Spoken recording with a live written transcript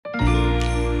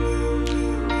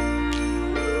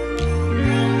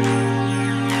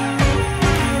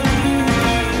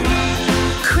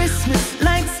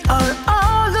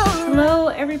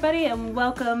and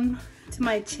welcome to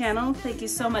my channel. Thank you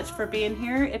so much for being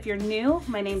here. If you're new,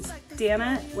 my name's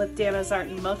Dana with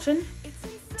Dannas-Art-N-Motion.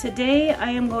 Today I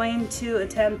am going to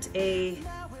attempt a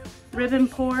ribbon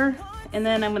pour, and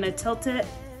then I'm going to tilt it,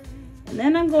 and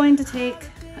then I'm going to take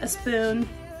a spoon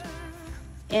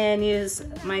and use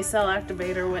my cell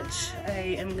activator, which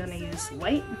I am going to use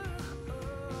white,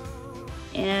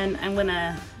 and I'm going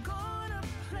to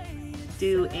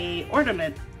do a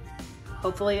ornament.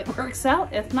 Hopefully it works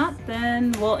out. If not,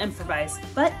 then we'll improvise.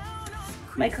 But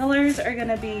my colors are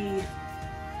gonna be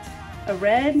a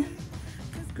red,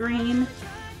 green,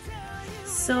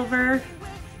 silver,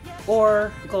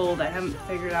 or gold. I haven't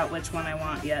figured out which one I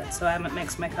want yet, so I haven't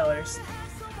mixed my colors.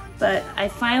 But I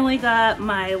finally got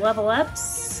my level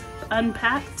ups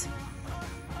unpacked.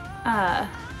 I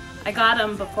got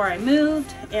them before I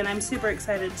moved, and I'm super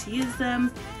excited to use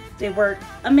them. They work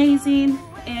amazing,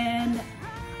 and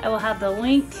I will have the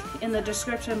link in the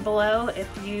description below if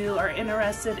you are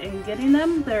interested in getting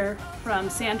them. They're from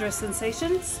Sandra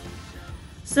Sensations.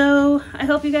 So I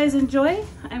hope you guys enjoy.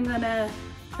 I'm gonna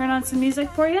turn on some music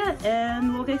for you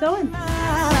and we'll get going. But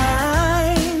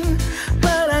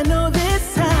I know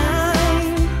this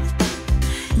time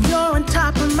you're on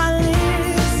top of my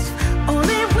list.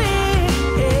 Only wish.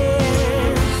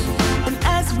 And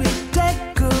as we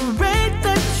decorate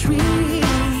the tree,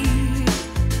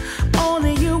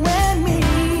 only you and me,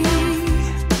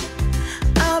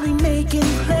 I'll be making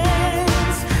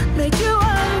plans, make you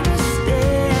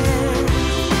understand.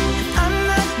 I'm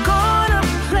not gonna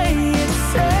play it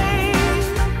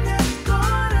safe. I'm not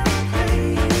gonna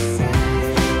play it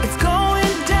safe. It's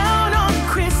going down on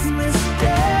Christmas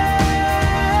Day.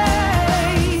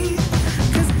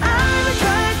 'Cause I've been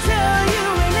trying to tell you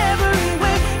in every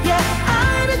way. Yeah,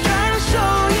 I've been trying to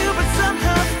show you, but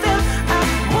somehow felt I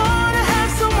wanna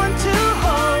have someone to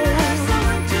hold.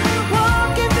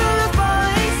 Walking through the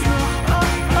falling snow. Oh,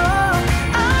 oh.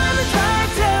 I've been trying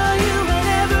to tell you in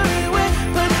every way,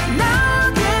 but now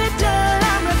I'll get it done.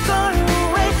 I'm not going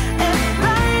away. And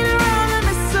right around the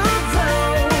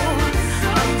mistletoe,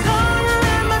 I'm gonna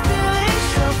let my feelings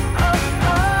show. Oh,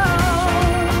 oh.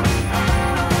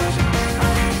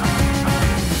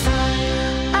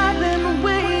 I've been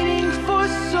waiting for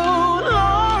so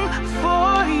long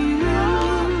for you,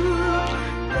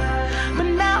 but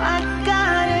now I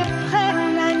got it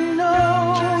planned. I know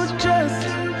just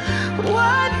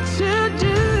what to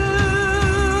do.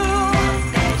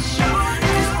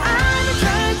 'Cause I've been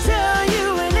trying to tell you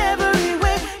in every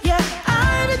way. Yeah,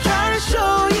 I've been trying to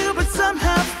show you, but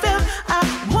somehow felt I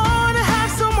wanna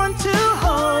have someone to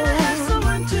hold.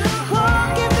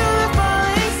 Walking through the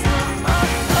falling snow. Oh,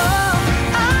 oh.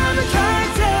 I've been trying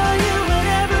to tell you in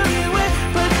every way,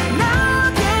 but now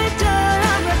I'll get it done.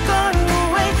 I'm not going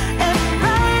away. And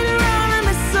right around the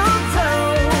mistletoe,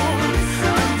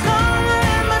 I'm gonna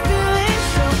let my feelings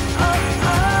show. Oh,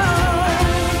 oh.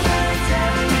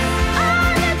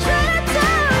 I'm not trying to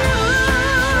tell you.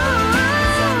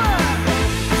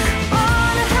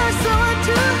 Wanna have someone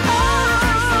to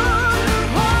hold.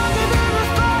 Walking through the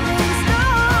falling snow.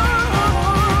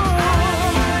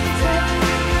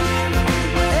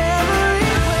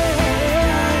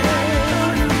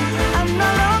 I'm no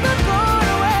longer going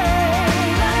away.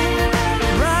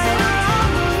 Right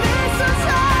around the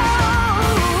mistletoe,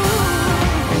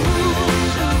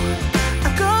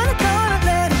 I'm gonna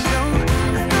let it show.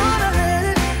 I'm gonna let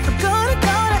it. I'm gonna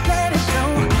let it show.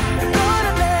 I'm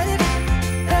gonna let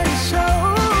it show.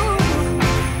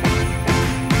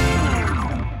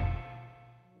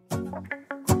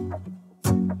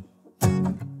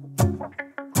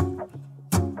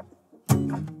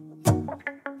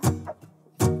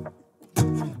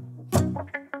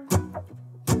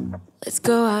 Let's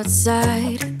go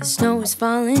outside. The snow is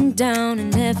falling down,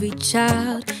 and every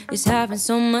child is having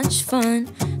so much fun.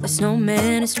 The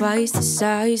snowman is twice the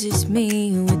size as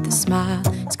me, with a smile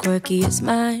as quirky as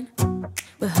mine.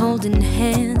 We're holding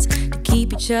hands to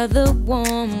keep each other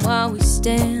warm while we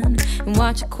stand and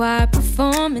watch a choir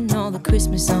performing all the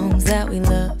Christmas songs that we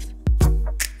love.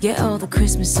 Yeah, all the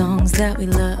Christmas songs that we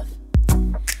love.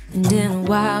 And in a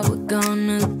while we're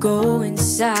gonna go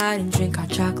inside and drink our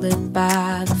chocolate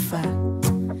by the fire.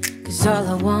 'Cause all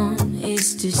I want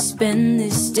is to spend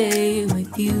this day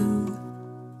with you.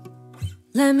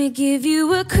 Let me give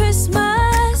you a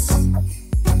Christmas,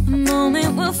 a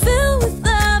moment we'll fill with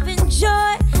love and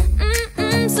joy.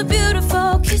 So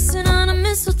beautiful, kissing on a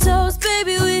mistletoe,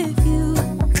 baby, with you.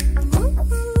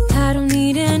 I don't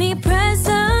need any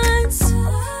presents,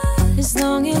 as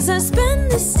long as I spend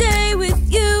this day with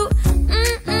you.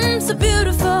 So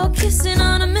beautiful, kissing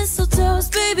on a mistletoe,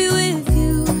 baby, with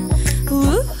you.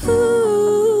 Ooh.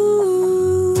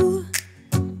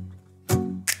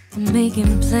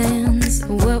 plans,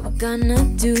 what we're gonna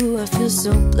do. I feel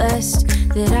so blessed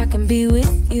that I can be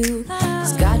with you,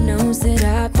 'cause God knows that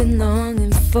I've been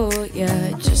longing for you.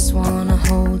 I just wanna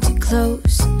hold you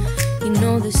close. You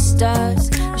know the stars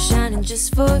are shining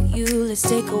just for you. Let's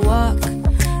take a walk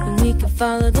and we can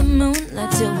follow the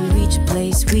moonlight till we reach a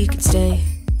place we can stay.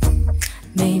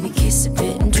 Maybe kiss a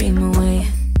bit and dream away.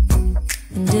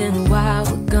 And in a while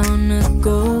we're gonna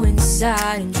go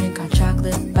inside and drink our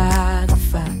chocolate by the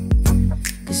fire,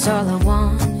 'cause all I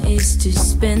want is to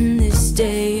spend this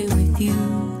day with you.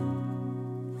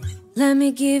 Let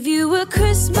me give you a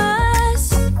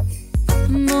Christmas, a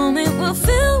moment we'll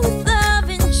fill with love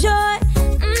and joy.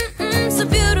 So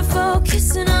beautiful,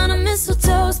 kissing on a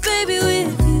mistletoe, baby,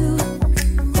 with you.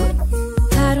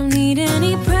 I don't need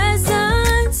any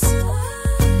presents,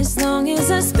 as long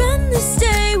as I spend this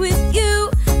day with you.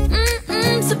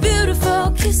 So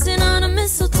beautiful, kissing on a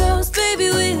mistletoe, baby,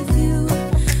 with you.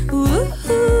 Ooh,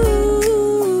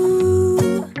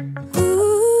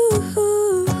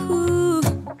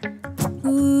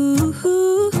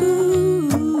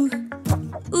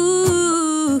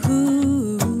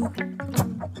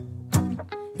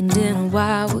 and in a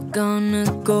while we're gonna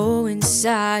go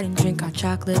inside and drink our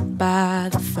chocolate by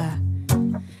the fire,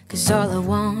 'cause all I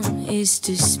want is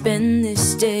to spend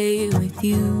this day with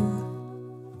you.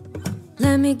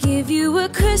 Let me give you a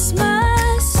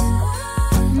Christmas,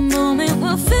 a moment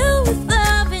we'll fill with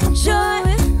love and joy.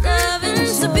 Love and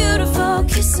so beautiful,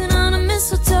 kissing on a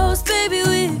mistletoe, baby,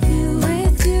 with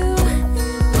you.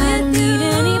 I don't need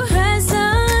any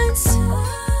presents,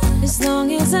 as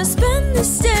long as I spend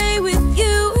this day with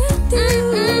you.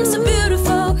 So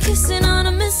beautiful, kissing on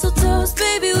a mistletoe,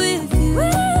 baby, with you.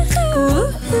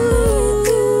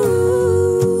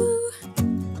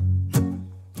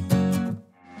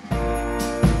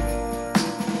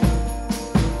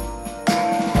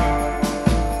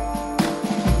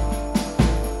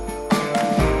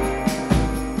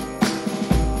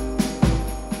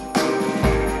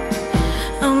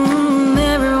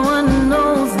 Everyone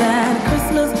knows that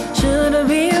Christmas should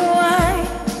be white.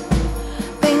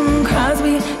 Bing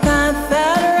Crosby got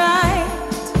that right.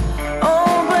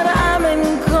 Oh, but I'm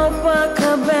in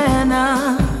Copacabana.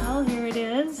 Well, here it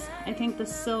is. I think the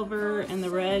silver and the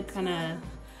red kind of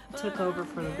took over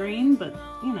for the green, but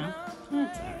you know,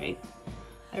 it's alright.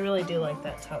 I really do like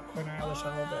that top corner. I wish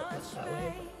all of it was that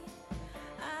way.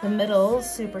 But the middle's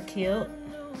super cute.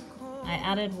 I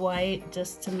added white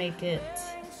just to make it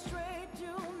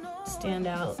stand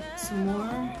out some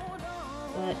more.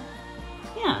 But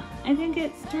yeah, I think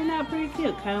it turned out pretty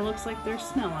cute. Kind of looks like there's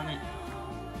snow on it.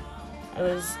 I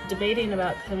was debating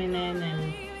about coming in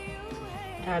and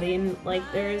adding like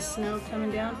there is snow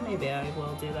coming down. Maybe I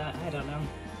will do that. I don't know.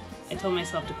 I told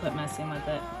myself to quit messing with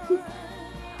it.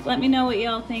 Let me know what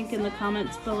y'all think in the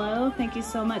comments below. Thank you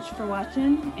so much for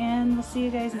watching, and we'll see you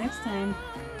guys next time.